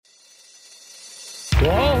To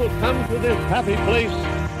all who come to this happy place,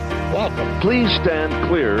 welcome. Please stand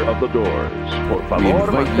clear of the doors. Por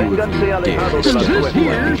favor, manténganse alejados de This las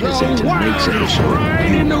here's puertas. a wild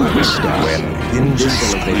ride in the whistle. When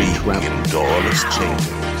industry indoors changes.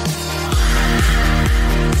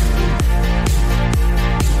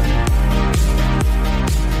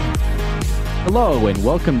 Hello and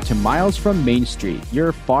welcome to Miles from Main Street,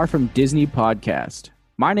 your Far From Disney podcast.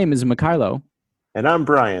 My name is Mikhailo. And I'm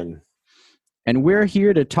Brian. And we're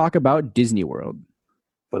here to talk about Disney World.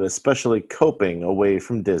 But especially coping away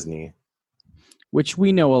from Disney. Which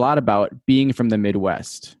we know a lot about being from the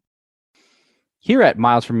Midwest. Here at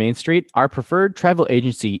Miles from Main Street, our preferred travel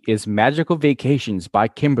agency is Magical Vacations by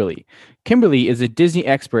Kimberly. Kimberly is a Disney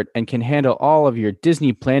expert and can handle all of your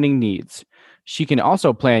Disney planning needs. She can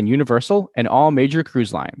also plan Universal and all major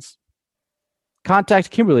cruise lines.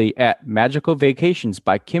 Contact Kimberly at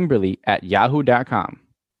magicalvacationsbykimberly@yahoo.com.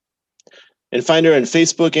 And find her on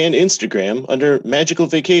Facebook and Instagram under Magical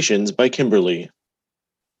Vacations by Kimberly.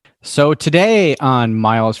 So today on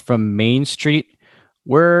Miles from Main Street,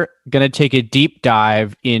 we're going to take a deep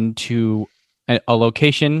dive into a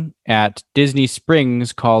location at Disney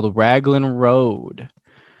Springs called Raglan Road.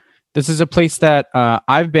 This is a place that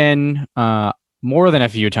I've been more than a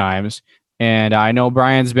few times, and I know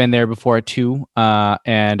Brian's been there before too,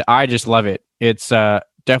 and I just love it. It's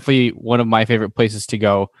definitely one of my favorite places to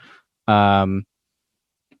go, and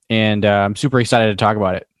I'm super excited to talk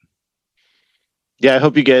about it. Yeah, I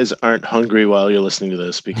hope you guys aren't hungry while you're listening to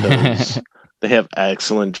this because they have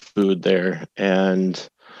excellent food there, and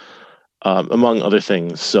among other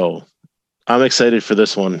things. So I'm excited for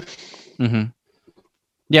this one. Mm-hmm.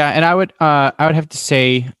 Yeah, and I would have to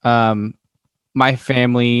say, my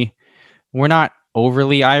family, we're not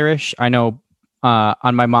overly Irish. I know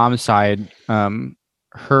on my mom's side,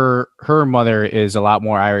 her mother is a lot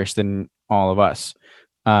more Irish than all of us.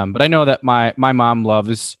 But I know that my mom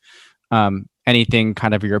loves anything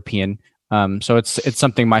kind of European. So it's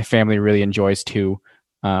something my family really enjoys too.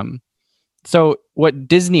 So what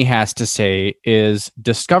Disney has to say is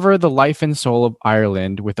discover the life and soul of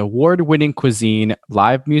Ireland with award-winning cuisine,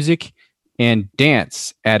 live music, and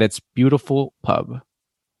dance at its beautiful pub.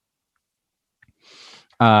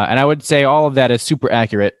 And I would say all of that is super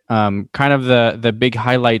accurate. Kind of the big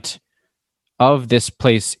highlight of this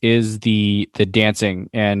place is the dancing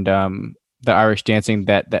and the Irish dancing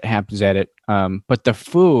that happens at it. But the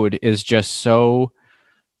food is just so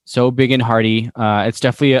big and hearty. It's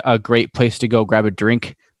definitely a great place to go grab a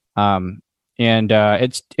drink. And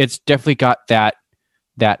it's definitely got that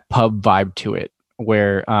pub vibe to it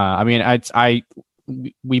where,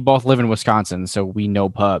 we both live in Wisconsin, so we know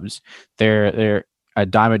pubs. They're a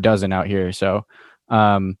dime a dozen out here. So,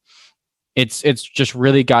 it's just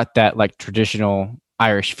really got that like traditional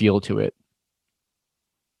Irish feel to it.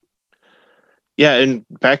 Yeah. And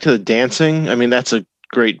back to the dancing. I mean, that's a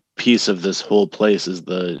great piece of this whole place is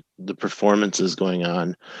the performances going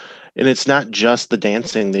on, and it's not just the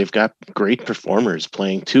dancing. They've got great performers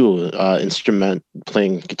playing too,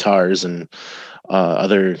 playing guitars and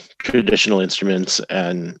other traditional instruments,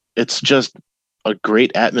 and it's just a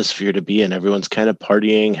great atmosphere to be in. Everyone's kind of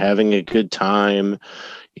partying, having a good time.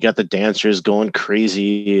 You got the dancers going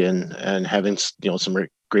crazy and having some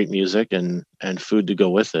great music and food to go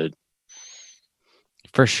with it.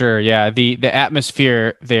 For sure. Yeah. The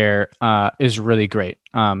atmosphere there is really great.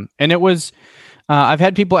 And it was, I've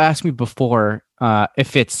had people ask me before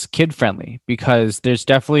if it's kid friendly, because there's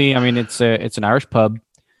definitely, it's an Irish pub.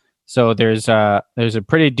 So there's a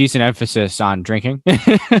pretty decent emphasis on drinking,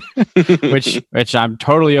 which I'm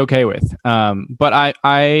totally okay with. But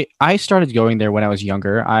I started going there when I was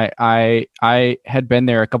younger. I had been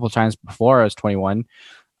there a couple of times before I was 21.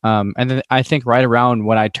 And then I think right around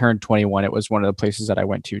when I turned 21, it was one of the places that I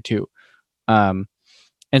went to too. And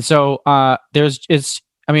so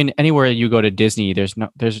anywhere you go to Disney,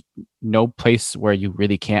 there's no place where you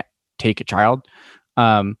really can't take a child.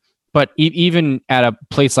 But even at a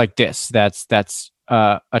place like this, that's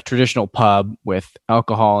a traditional pub with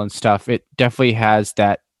alcohol and stuff, it definitely has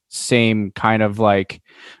that same kind of like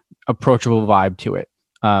approachable vibe to it.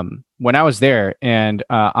 When I was there and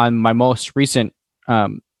on my most recent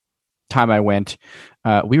time I went,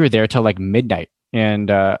 we were there till like midnight. And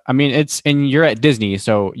you're at Disney,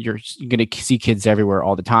 so you're going to see kids everywhere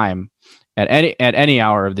all the time at any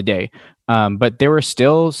hour of the day. But there were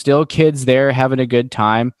still kids there having a good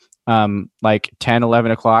time, like 10,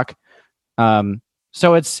 11 o'clock.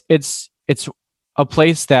 So it's a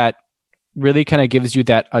place that really kind of gives you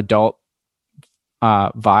that adult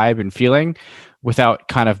vibe and feeling, without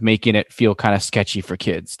kind of making it feel kind of sketchy for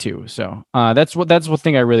kids too. So that's one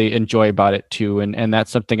thing I really enjoy about it too, and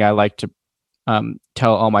that's something I like to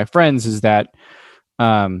tell all my friends is that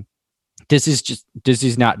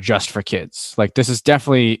Disney's not just for kids. Like this is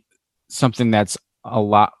definitely something that's a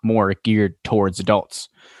lot more geared towards adults.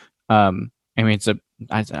 I mean, it's a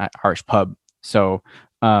harsh pub, so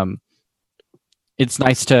it's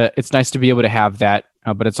nice to be able to have that,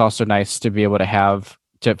 but it's also nice to be able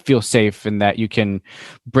to feel safe and that you can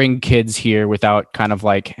bring kids here without kind of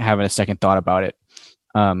like having a second thought about it.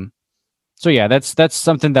 So yeah, that's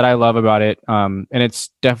something that I love about it. And it's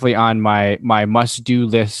definitely on my must do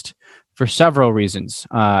list for several reasons.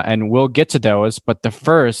 And we'll get to those, but the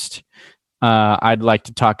first, I'd like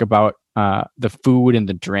to talk about the food and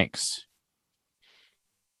the drinks.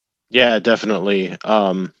 Yeah, definitely.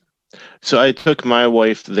 So I took my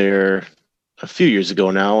wife there a few years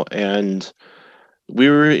ago now, and we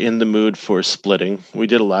were in the mood for splitting. We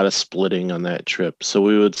did a lot of splitting on that trip. So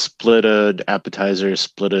we would split an appetizer,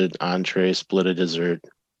 split an entree, split a dessert.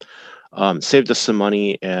 Saved us some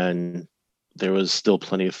money, and there was still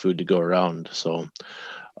plenty of food to go around. So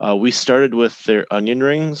we started with their onion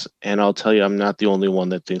rings, and I'll tell you, I'm not the only one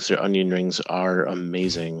that thinks their onion rings are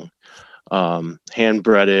amazing. Hand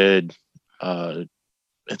breaded.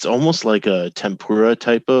 It's almost like a tempura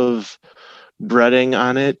type of breading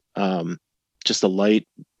on it. Just a light,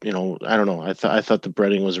 I don't know. I thought the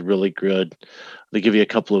breading was really good. They give you a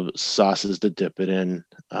couple of sauces to dip it in.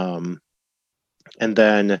 And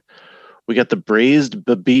then we got the braised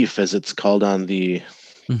beef, as it's called on the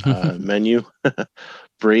menu.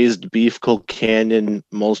 Braised beef, Kilcannon,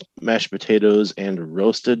 mashed potatoes, and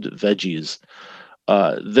roasted veggies.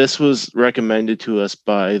 This was recommended to us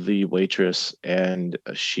by the waitress, and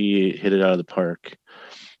she hit it out of the park.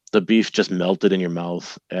 The beef just melted in your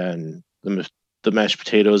mouth, and the mashed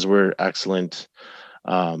potatoes were excellent,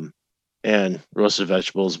 and roasted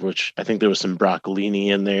vegetables, which I think there was some broccolini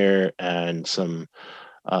in there and some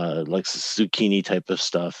like zucchini type of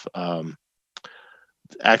stuff.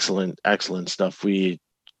 Excellent stuff. We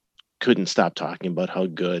couldn't stop talking about how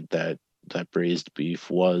good that braised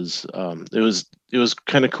beef was. It was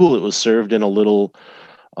kind of cool. It was served in a little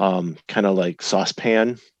kind of like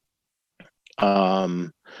saucepan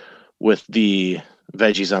with the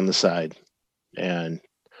veggies on the side. And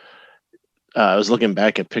I was looking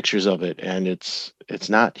back at pictures of it, and it's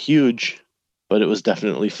not huge, but it was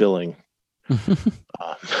definitely filling.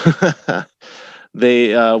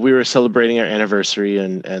 We were celebrating our anniversary,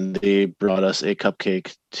 and they brought us a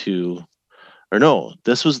cupcake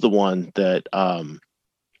this was the one that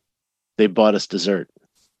they bought us dessert,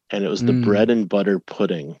 and it was the bread and butter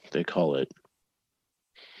pudding, they call it.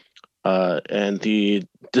 And the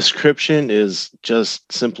description is just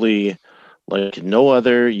simply like no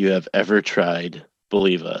other you have ever tried,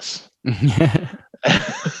 believe us.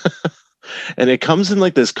 And it comes in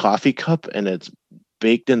like this coffee cup, and it's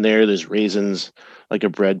baked in there. There's raisins like a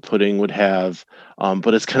bread pudding would have,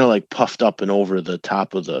 but it's kind of like puffed up and over the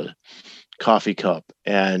top of the coffee cup.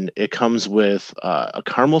 And it comes with a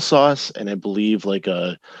caramel sauce and I believe like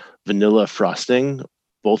a vanilla frosting,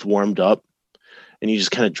 both warmed up. And you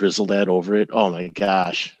just kind of drizzle that over it. Oh my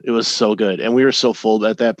gosh, it was so good. And we were so full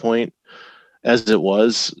at that point, as it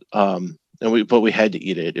was. But we had to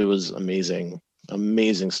eat it. It was amazing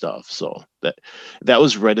stuff. So that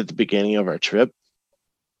was right at the beginning of our trip,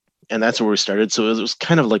 and that's where we started. So it was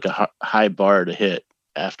kind of like a high bar to hit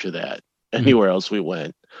after that, anywhere else we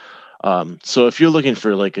went. So if you're looking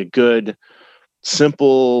for like a good,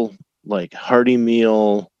 simple, like hearty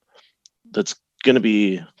meal that's going to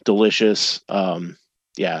be delicious,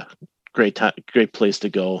 great place to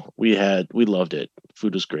go. We loved it.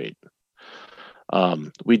 Food was great.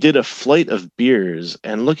 We did a flight of beers,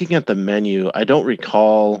 and looking at the menu, I don't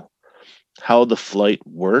recall how the flight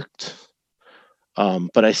worked,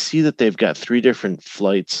 but I see that they've got 3 different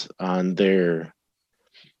flights on their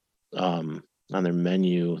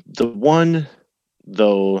menu. The one,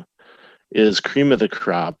 though, is cream of the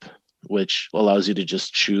crop, which allows you to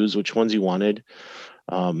just choose which ones you wanted.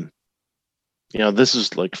 This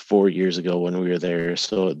is like 4 years ago when we were there,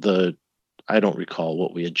 so I don't recall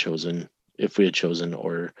what we had chosen, if we had chosen,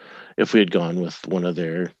 or if we had gone with one of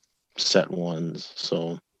their set ones.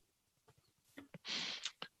 So,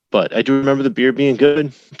 but I do remember the beer being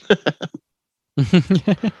good.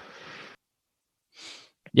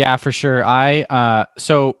 Yeah, for sure.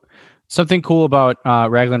 So something cool about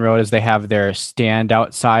Raglan Road is they have their stand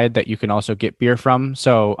outside that you can also get beer from.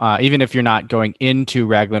 So even if you're not going into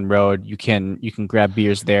Raglan Road, you can grab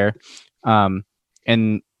beers there.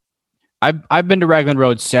 And I've been to Raglan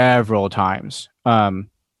Road several times.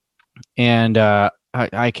 and I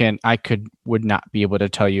would not be able to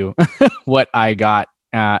tell you what I got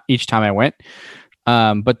each time I went.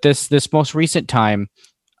 But this most recent time,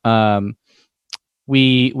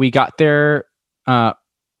 we got there.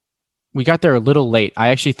 We got there a little late. I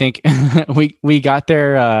actually think we got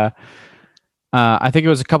there. I think it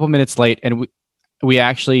was a couple minutes late, and we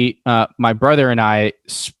actually, my brother and I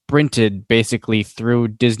sprinted basically through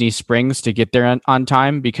Disney Springs to get there on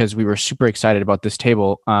time because we were super excited about this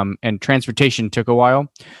table. And transportation took a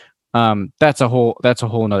while. That's a whole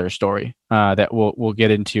another story that we'll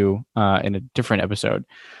get into in a different episode.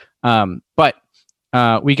 But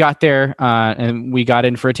we got there and we got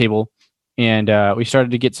in for a table, and we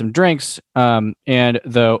started to get some drinks. And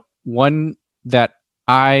the one that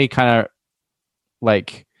I kind of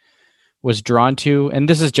like was drawn to, and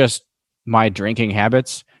this is just my drinking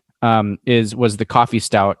habits, was the coffee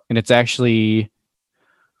stout, and it's actually,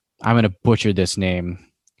 I'm going to butcher this name,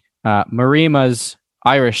 Marima's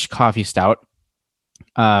Irish coffee stout.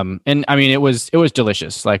 And I mean, it was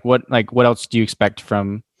delicious. Like what else do you expect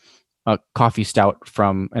from a coffee stout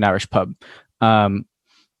from an Irish pub?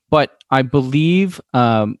 But I believe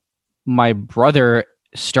my brother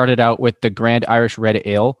started out with the Grand Irish Red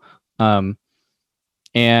Ale.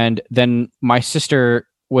 And then my sister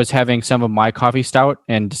was having some of my coffee stout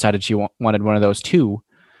and decided she wanted one of those too.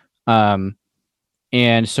 And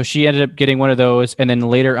so she ended up getting one of those. And then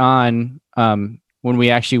later on, when we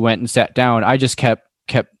actually went and sat down, I just kept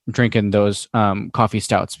drinking those coffee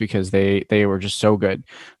stouts because they were just so good.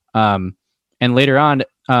 And later on,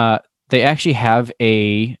 they actually have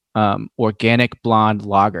a organic blonde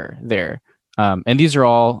lager there. And these are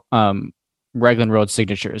all Raglan Road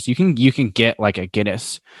signatures. You can get like a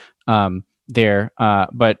Guinness there,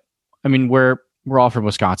 but I mean we're all from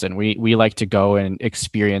Wisconsin. We like to go and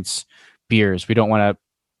experience beers. We don't want to.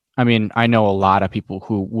 I mean, I know a lot of people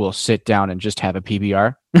who will sit down and just have a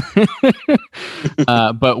PBR,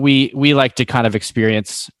 but we like to kind of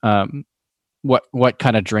experience what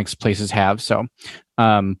kind of drinks places have. So,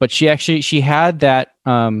 but she had that.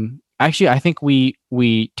 Actually, I think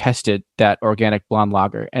we tested that organic blonde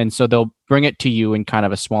lager, and so they'll bring it to you in kind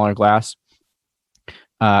of a smaller glass.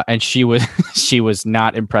 And she was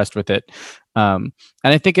not impressed with it. And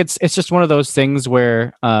I think it's just one of those things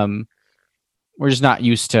where we're just not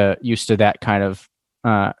used to that kind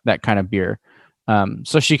of beer.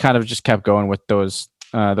 So she kind of just kept going with those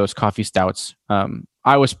coffee stouts.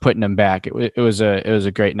 I was putting them back. It was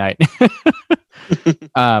a great night.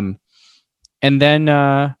 And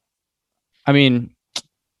then. I mean,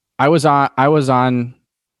 I was on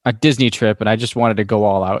a Disney trip and I just wanted to go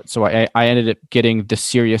all out. So I ended up getting the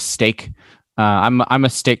Serious steak. I'm a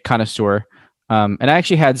steak connoisseur. And I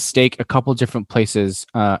actually had steak a couple different places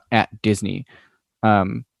at Disney.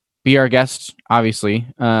 Be Our Guest, obviously.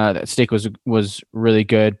 That steak was really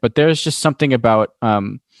good, but there's just something about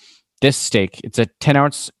this steak. It's a 10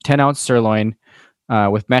 ounce sirloin.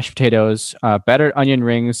 With mashed potatoes, battered onion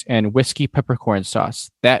rings, and whiskey peppercorn sauce.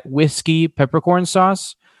 That whiskey peppercorn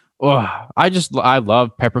sauce, I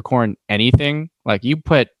love peppercorn anything. Like you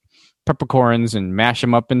put peppercorns and mash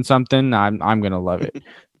them up in something, I'm gonna love it.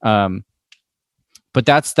 But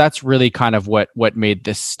that's really kind of what made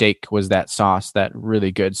this steak was that sauce, that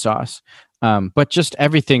really good sauce. But just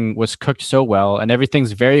everything was cooked so well, and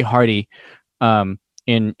everything's very hearty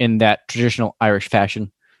in that traditional Irish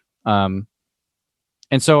fashion.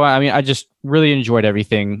 And so, I mean, I just really enjoyed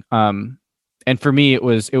everything. And for me, it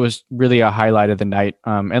was really a highlight of the night.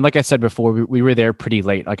 And like I said before, we were there pretty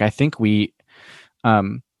late. Like I think we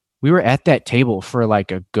were at that table for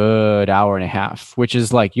like a good hour and a half, which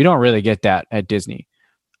is like, you don't really get that at Disney.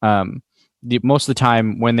 Most of the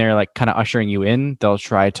time when they're like kind of ushering you in, they'll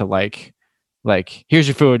try to like, here's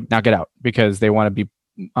your food, now get out, because they want to be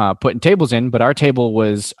putting tables in. But our table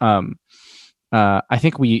was, I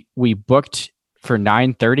think we booked for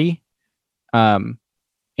 9:30,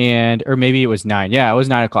 or maybe it was 9. Yeah, it was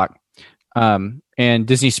 9:00. And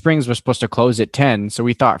Disney Springs was supposed to close at 10, so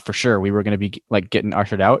we thought for sure we were going to be like getting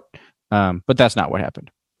ushered out, but that's not what happened.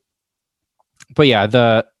 But yeah,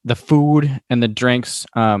 the food and the drinks,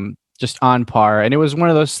 just on par, and it was one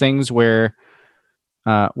of those things where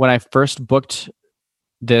when I first booked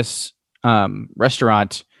this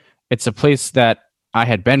restaurant, it's a place that I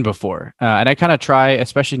had been before, and I kind of try,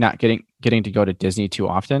 especially not getting to go to Disney too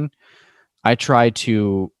often. I try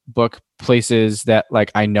to book places that like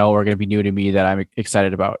I know are going to be new to me that I'm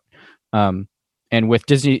excited about. And with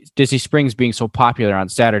Disney Springs being so popular on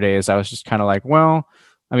Saturdays, I was just kind of like, well,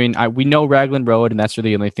 I mean, we know Raglan Road, and that's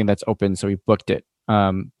really the only thing that's open, so we booked it.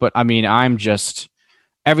 But I mean, I'm just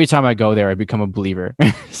every time I go there, I become a believer.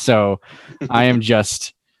 So I am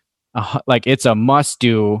just like it's a must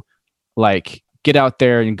do. Like get out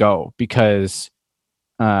there and go, because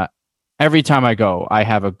every time I go, I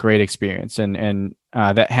have a great experience, and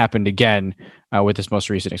that happened again with this most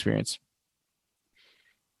recent experience.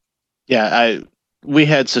 Yeah, we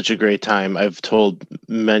had such a great time. I've told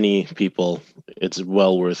many people it's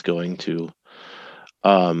well worth going to.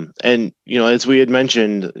 And as we had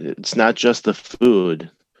mentioned, it's not just the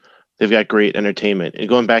food. They've got great entertainment. And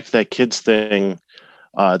going back to that kids thing,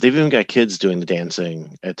 they've even got kids doing the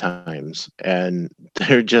dancing at times, and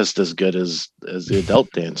they're just as good as the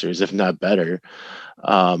adult dancers, if not better.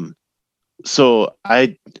 So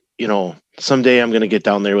someday I'm going to get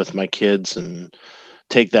down there with my kids and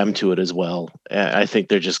take them to it as well. I think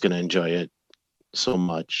they're just going to enjoy it so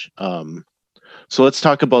much. So let's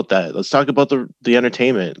talk about that. Let's talk about the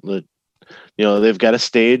entertainment. They've got a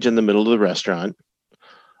stage in the middle of the restaurant,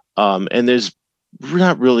 and there's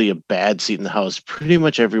not really a bad seat in the house. Pretty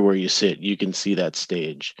much everywhere you sit, you can see that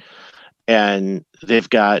stage, and they've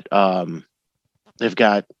got I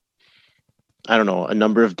don't know, a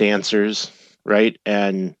number of dancers, right?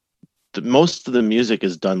 And most of the music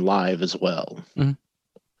is done live as well. Mm-hmm.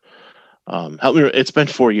 Help me. It's been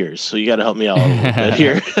 4 years, so you got to help me out a little bit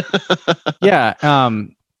here. Yeah.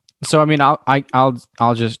 So I mean,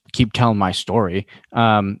 I'll just keep telling my story.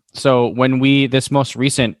 So when this most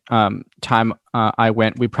recent time I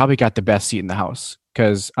went, we probably got the best seat in the house,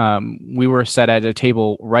 because we were set at a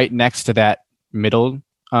table right next to that middle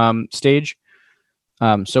stage.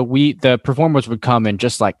 So the performers would come and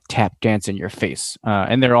just like tap dance in your face,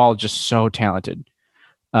 and they're all just so talented.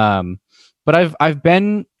 But I've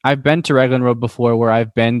been to Raglan Road before,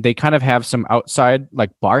 where they kind of have some outside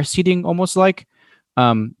like bar seating, almost like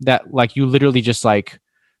that, like you literally just like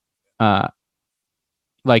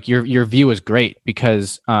your view is great,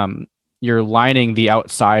 because you're lining the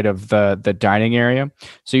outside of the dining area,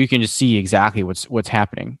 so you can just see exactly what's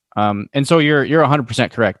happening. And so you're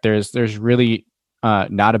 100% correct. There's really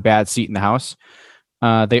not a bad seat in the house.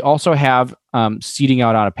 They also have seating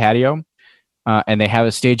out on a patio. And they have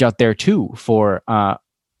a stage out there too for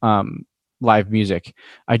live music.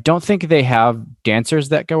 I don't think they have dancers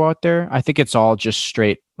that go out there. I think it's all just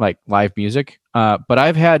straight like live music. But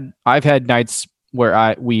I've had nights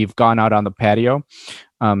where we've gone out on the patio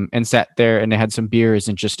and sat there and had some beers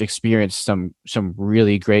and just experienced some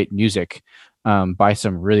really great music by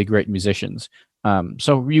some really great musicians.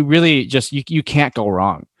 So you really just you can't go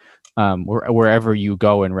wrong. Wherever you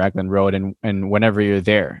go in Raglan Road and whenever you're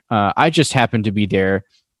there. I just happened to be there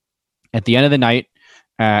at the end of the night,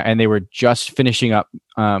 and they were just finishing up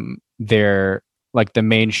their like the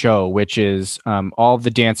main show, which is all the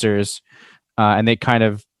dancers, and they kind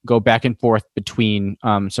of go back and forth between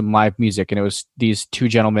some live music. And it was these two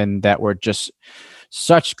gentlemen that were just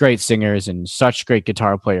such great singers and such great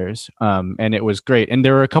guitar players, and it was great. And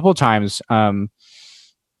there were a couple of times,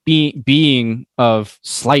 being of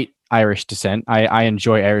slight Irish descent, I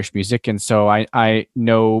enjoy Irish music, and so I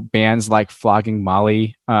know bands like Flogging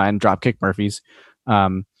Molly and Dropkick Murphys.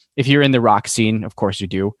 If you're in the rock scene, of course you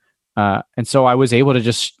do. And so I was able to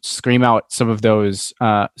just scream out some of those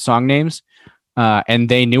song names, and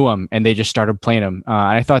they knew them, and they just started playing them.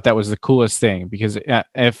 I thought that was the coolest thing, because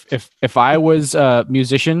if I was a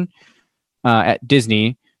musician at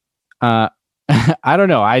Disney, I don't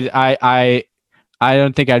know, I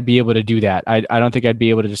don't think I'd be able to do that. I don't think I'd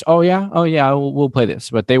be able to just, oh yeah, we'll play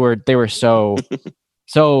this. But they were so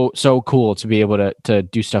so cool to be able to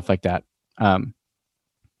do stuff like that.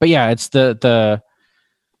 But yeah, it's the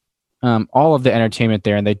all of the entertainment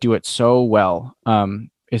there, and they do it so well.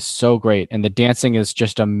 Is so great, and the dancing is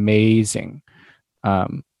just amazing.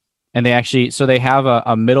 And they actually, so they have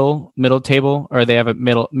a middle table, or they have a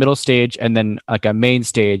middle stage, and then like a main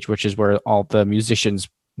stage, which is where all the musicians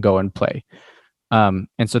go and play. And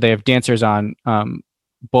so they have dancers on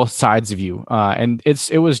both sides of you. And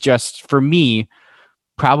it was just, for me,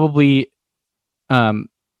 probably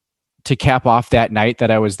to cap off that night that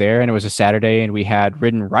I was there, and it was a Saturday, and we had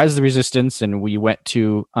ridden Rise of the Resistance, and we went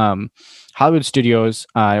to Hollywood Studios.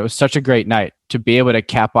 It was such a great night. To be able to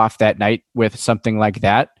cap off that night with something like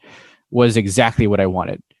that was exactly what I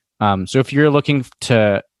wanted. So if you're looking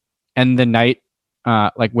to end the night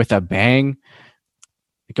like with a bang,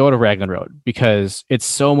 go to Raglan Road, because it's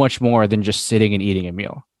so much more than just sitting and eating a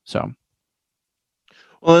meal. So,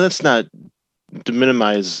 well, that's not to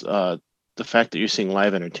minimize the fact that you're seeing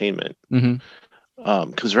live entertainment.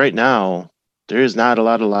 Because right now there is not a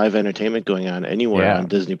lot of live entertainment going on anywhere on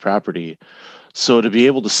Disney property. So to be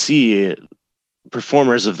able to see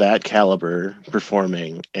performers of that caliber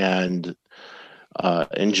performing and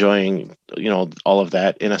enjoying, all of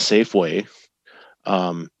that in a safe way,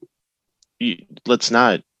 let's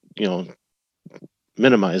not,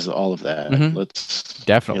 minimize all of that. Mhm. Let's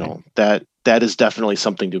Definitely. that is definitely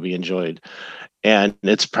something to be enjoyed. And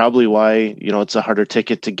it's probably why, it's a harder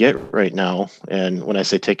ticket to get right now. And when I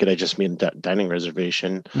say ticket, I just mean dining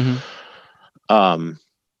reservation. Mhm.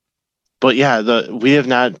 But yeah, we have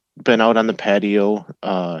not been out on the patio.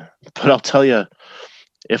 But I'll tell you,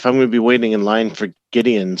 if I'm going to be waiting in line for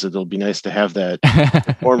Gideon's, it'll be nice to have that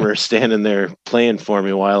performer standing there playing for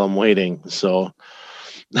me while I'm waiting. So,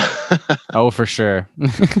 Oh, for sure.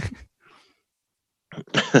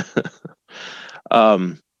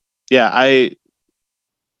 Yeah, I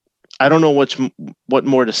don't know what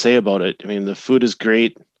more to say about it. I mean, the food is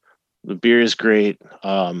great, the beer is great.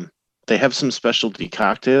 They have some specialty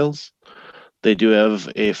cocktails. They do have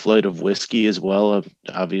a flight of whiskey as well.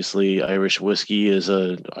 Obviously, Irish whiskey is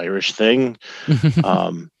an Irish thing.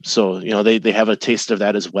 So, they have a taste of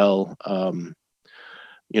that as well.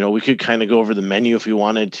 We could kind of go over the menu if we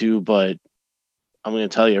wanted to, but I'm going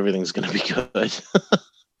to tell you everything's going to be good.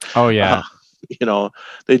 Oh yeah.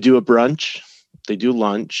 They do a brunch, they do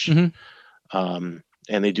lunch, Mhm.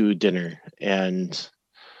 And they do dinner. And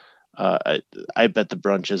I bet the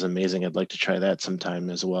brunch is amazing. I'd like to try that sometime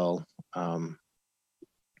as well.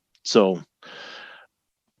 So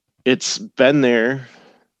it's been there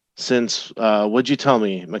since, what'd you tell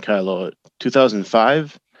me, Mikhailo,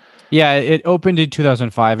 2005? Yeah, it opened in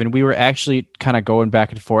 2005, and we were actually kind of going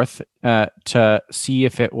back and forth to see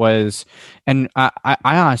if it was. And I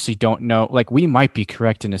honestly don't know. Like, we might be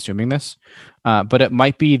correct in assuming this, but it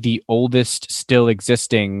might be the oldest still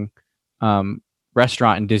existing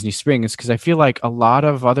restaurant in Disney Springs, because I feel like a lot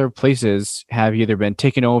of other places have either been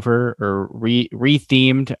taken over or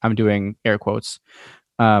re-themed. I'm doing air quotes,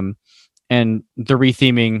 and the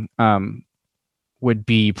retheming would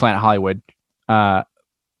be Planet Hollywood.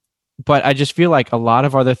 But I just feel like a lot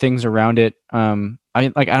of other things around it. I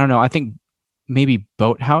don't know. I think maybe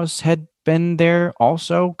Boathouse had been there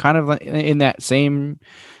also, kind of in that same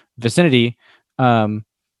vicinity.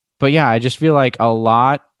 But yeah, I just feel like a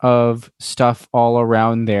lot of stuff all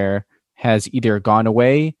around there has either gone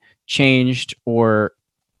away, changed, or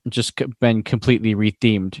just been completely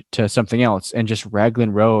rethemed to something else. And just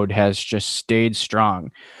Raglan Road has just stayed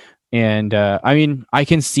strong. And I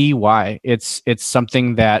can see why. It's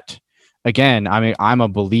something that, again, I'm a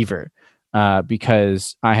believer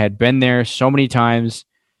because I had been there so many times,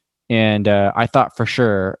 and I thought for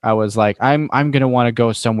sure, I was like, I'm gonna want to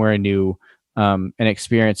go somewhere new and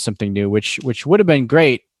experience something new, which would have been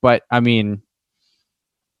great. But I mean,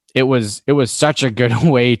 it was such a good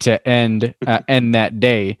way to end that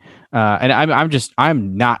day. And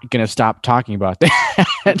I'm not gonna stop talking about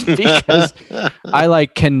that because I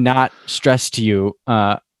cannot stress to you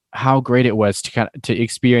how great it was to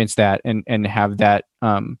experience that and have that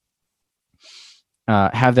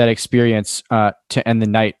experience to end the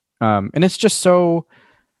night. And it's just so,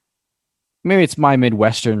 maybe it's my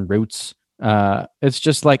Midwestern roots. It's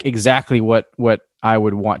just like exactly what I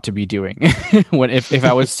would want to be doing if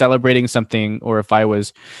I was celebrating something, or if I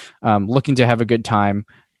was looking to have a good time,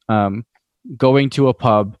 going to a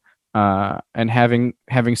pub and having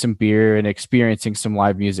some beer and experiencing some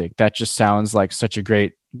live music. That just sounds like such a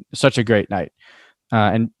great night.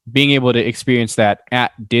 And being able to experience that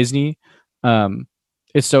at Disney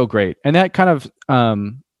is so great. And that kind of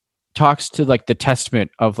talks to like the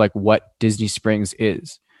testament of like what Disney Springs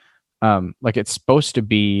is. Like, it's supposed to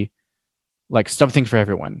be like something for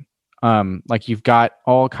everyone. Like, you've got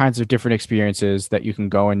all kinds of different experiences that you can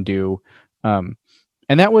go and do. And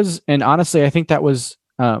honestly, I think that was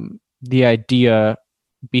the idea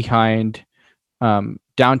behind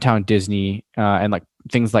Downtown Disney and like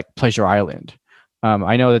things like Pleasure Island.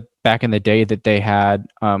 I know that back in the day that they had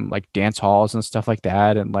like dance halls and stuff like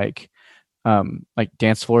that, and like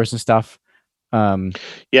dance floors and stuff.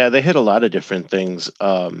 Yeah, they hit a lot of different things.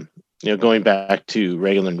 Going back to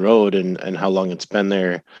Raglan Road and how long it's been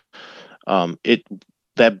there.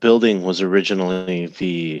 That building was originally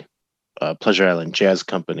the Pleasure Island Jazz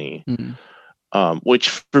Company, which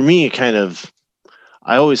for me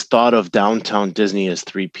I always thought of Downtown Disney as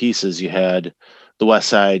three pieces. You had the West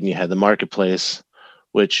Side and you had the Marketplace,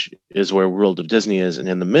 which is where World of Disney is, and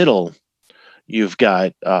in the middle you've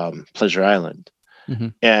got Pleasure Island. Mm-hmm.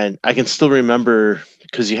 And I can still remember,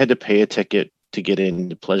 because you had to pay a ticket to get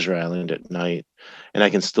into Pleasure Island at night, and I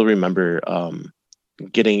can still remember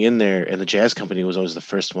getting in there, and the Jazz Company was always the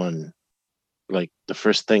first one, like the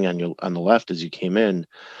first thing on the left as you came in.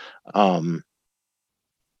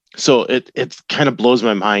 So it kind of blows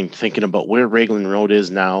my mind thinking about where Raglan Road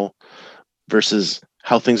is now versus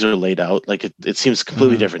how things are laid out. Like, it seems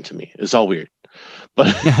completely different to me. It's all weird.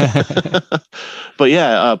 But but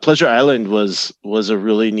yeah, Pleasure Island was a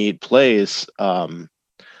really neat place.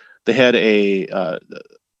 They had a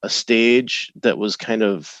stage that was kind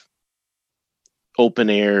of open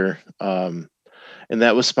air, and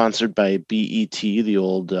that was sponsored by BET, the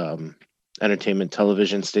old entertainment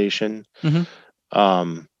television station. Mhm.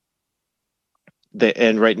 And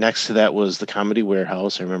right next to that was the Comedy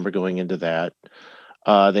Warehouse. I remember going into that.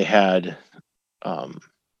 They had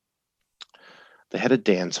a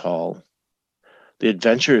dance hall. The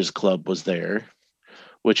Adventurers Club was there,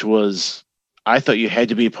 which was, I thought you had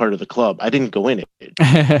to be a part of the club. I didn't go in it.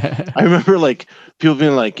 I remember like people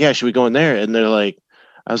being like, "Yeah, should we go in there?" And they're like,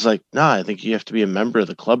 I was like, "Nah, I think you have to be a member of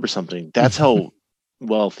the club or something." That's how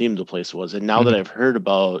well themed the place was. And now that I've heard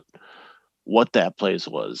about what that place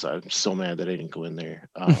was, I'm so mad that I didn't go in there.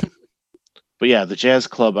 But yeah, the jazz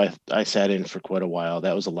club I sat in for quite a while.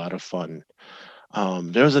 That was a lot of fun.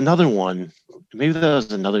 There was another one. Maybe that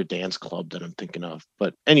was another dance club that I'm thinking of.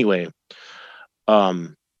 But anyway,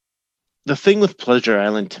 the thing with Pleasure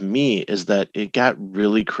Island to me is that it got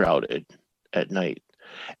really crowded at night.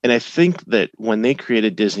 And I think that when they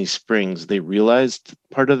created Disney Springs, they realized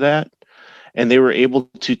part of that, and they were able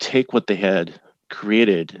to take what they had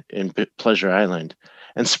created in Pleasure Island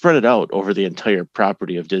and spread it out over the entire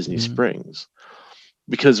property of Disney Springs.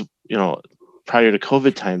 Because, prior to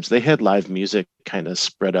COVID times, they had live music kind of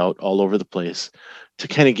spread out all over the place to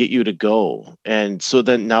kind of get you to go. And so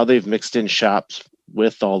then now they've mixed in shops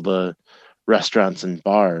with all the restaurants and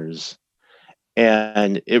bars.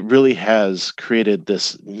 And it really has created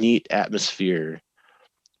this neat atmosphere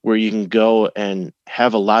where you can go and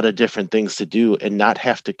have a lot of different things to do and not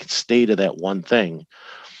have to stay to that one thing.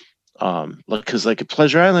 Because like at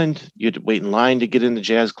Pleasure Island, you had to wait in line to get in the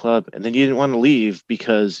jazz club, and then you didn't want to leave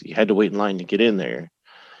because you had to wait in line to get in there.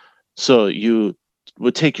 So you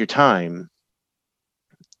would take your time.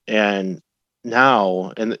 And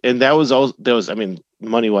now, and that was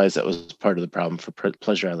money wise, that was part of the problem for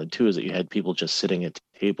Pleasure Island too, is that you had people just sitting at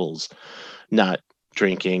tables, not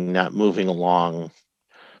drinking, not moving along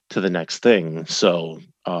to the next thing. So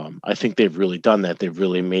I think they've really done that. They've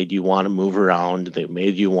really made you want to move around. They've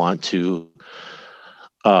made you want to,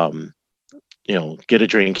 get a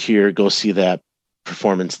drink here, go see that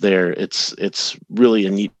performance there. It's really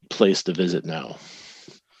a neat place to visit now.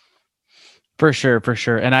 For sure.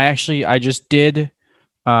 And I just did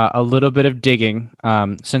a little bit of digging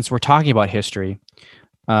since we're talking about history.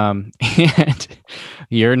 And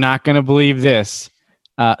you're not going to believe this.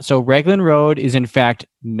 So Raglan Road is in fact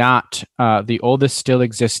not the oldest still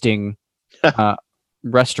existing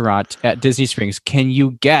restaurant at Disney Springs. Can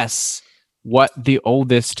you guess what the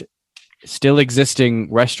oldest still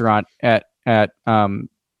existing restaurant at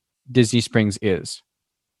Disney Springs is?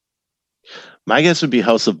 My guess would be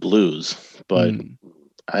House of Blues, but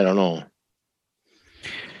I don't know.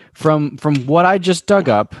 From what I just dug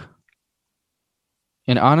up,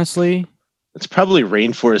 and honestly, it's probably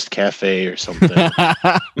Rainforest Cafe or something.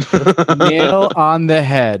 Nail on the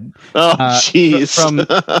head. Oh, jeez.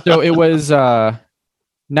 So it was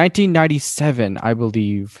 1997, I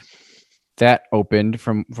believe, that opened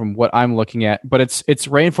from what I'm looking at. But it's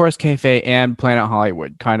Rainforest Cafe and Planet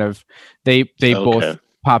Hollywood. Kind of, they both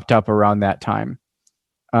popped up around that time.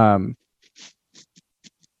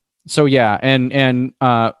 So yeah, and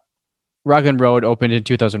Raglan Road opened in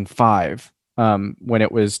 2005. When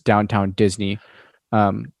it was downtown Disney.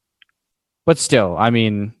 But still, I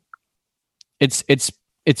mean, it's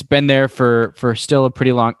been there for still a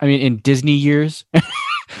pretty long, in Disney years,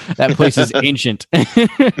 that place is ancient.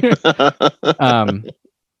 And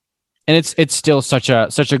it's still such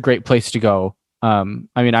a great place to go.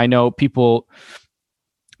 I know people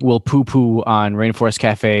will poo-poo on Rainforest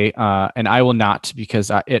Cafe, and I will not,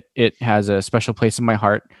 because it has a special place in my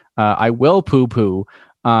heart. I will poo-poo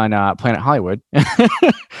on Planet Hollywood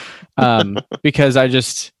because I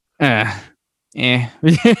just I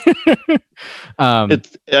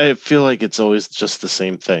feel like it's always just the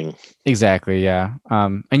same thing. Exactly, yeah.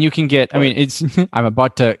 And you can get, it's I'm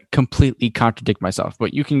about to completely contradict myself,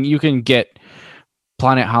 but you can get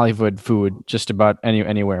Planet Hollywood food just about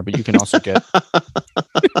anywhere, but you can also get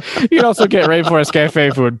Rainforest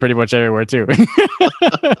Cafe food pretty much everywhere too.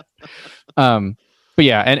 But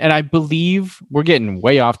yeah, and I believe we're getting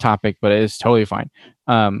way off topic, but it is totally fine.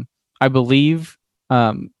 I believe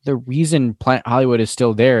the reason Planet Hollywood is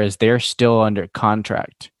still there is they're still under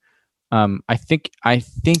contract. I think I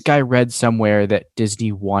read somewhere that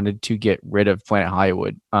Disney wanted to get rid of Planet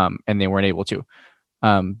Hollywood, and they weren't able to,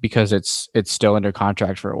 because it's still under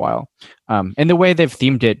contract for a while. And the way they've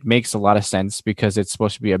themed it makes a lot of sense because it's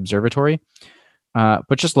supposed to be observatory.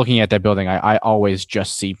 But just looking at that building, I always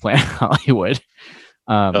just see Planet Hollywood.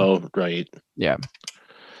 Oh, right. Yeah.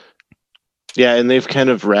 Yeah, and they've kind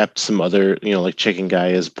of wrapped some other, like Chicken Guy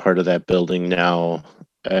is part of that building now.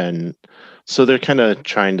 And so they're kind of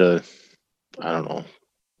trying to, I don't know,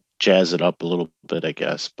 jazz it up a little bit, I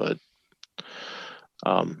guess. But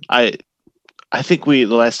I think the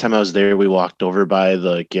last time I was there, we walked over by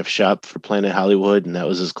the gift shop for Planet Hollywood, and that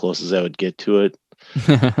was as close as I would get to it.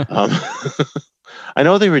 I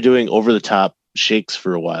know they were doing over-the-top shakes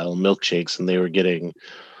for a while, milkshakes, and they were getting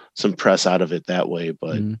some press out of it that way.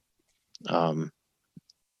 But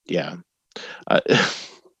yeah,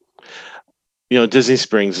 Disney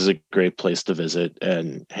Springs is a great place to visit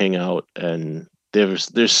and hang out, and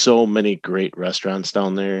there's so many great restaurants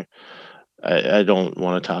down there. I don't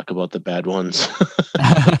want to talk about the bad ones.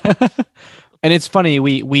 And it's funny,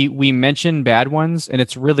 we mentioned bad ones, and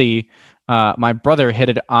it's really my brother hit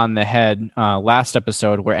it on the head last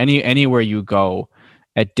episode, where anywhere you go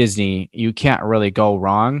at Disney, you can't really go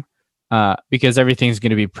wrong because everything's going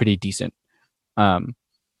to be pretty decent.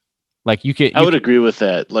 Like I would agree with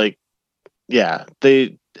that. Like, yeah,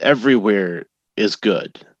 everywhere is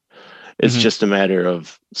good. It's just a matter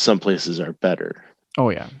of some places are better. Oh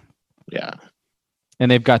yeah. Yeah.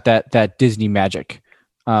 And they've got that Disney magic,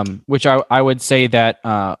 which I would say that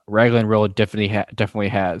Raglan Road definitely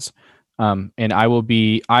has. And I will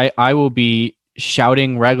be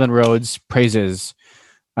shouting Raglan Road's praises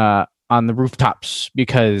on the rooftops,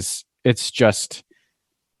 because it's just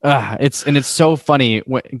it's so funny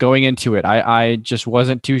going into it. I just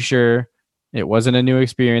wasn't too sure. It wasn't a new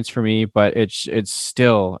experience for me, but it's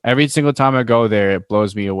still, every single time I go there, it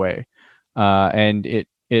blows me away. And it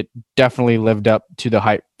definitely lived up to the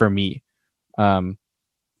hype for me.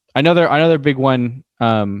 Another big one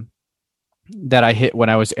that I hit when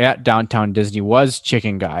I was at Downtown Disney was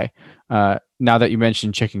Chicken Guy. Now that you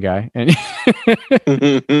mentioned Chicken Guy, and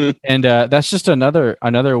and that's just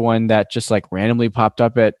another one that just like randomly popped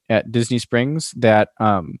up at Disney Springs that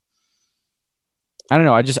I don't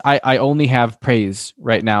know. I only have praise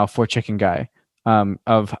right now for Chicken Guy,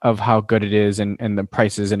 of how good it is and the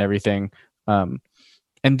prices and everything.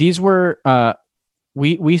 And these were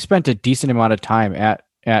we spent a decent amount of time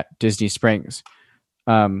at Disney Springs,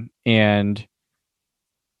 and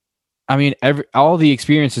I mean all the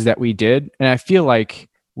experiences that we did, and I feel like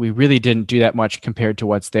we really didn't do that much compared to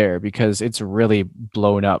what's there, because it's really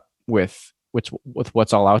blown up with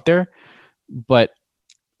what's all out there. But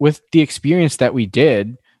with the experience that we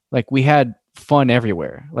did, like, we had fun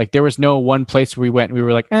everywhere. Like, there was no one place where we went and we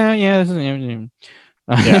were like, yeah, this isn't...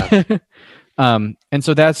 Yeah. And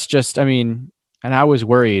so that's just, I mean, and I was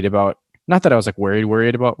worried about, not that I was like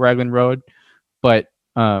worried about Raglan Road, but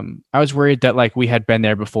I was worried that like we had been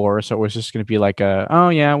there before, so it was just going to be like oh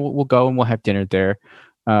yeah, we'll go and we'll have dinner there.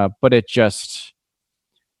 But it just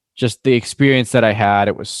the experience that I had,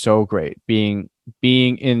 it was so great being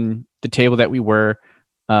in the table that we were,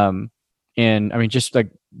 and I mean, just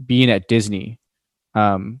like being at Disney,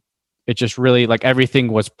 it just really, like,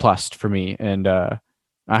 everything was plussed for me, and I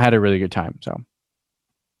had a really good time. So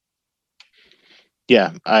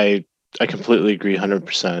yeah, I completely agree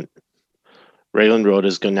 100%. Raglan Road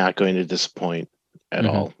is not going to disappoint at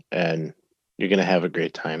all, and you're going to have a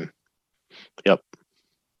great time. Yep.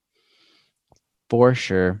 For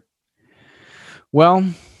sure. Well,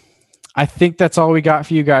 I think that's all we got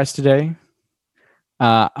for you guys today.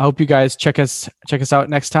 I hope you guys check us out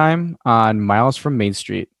next time on Miles from Main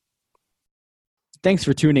Street. Thanks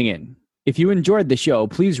for tuning in. If you enjoyed the show,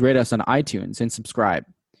 please rate us on iTunes and subscribe.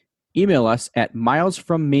 Email us at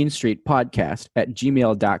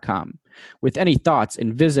milesfrommainstreetpodcast@gmail.com with any thoughts,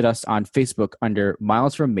 and visit us on Facebook under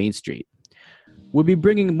Miles from Main Street. We'll be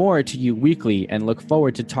bringing more to you weekly and look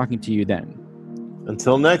forward to talking to you then.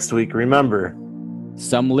 Until next week, remember,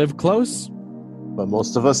 some live close, but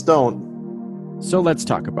most of us don't. So let's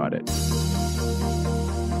talk about it.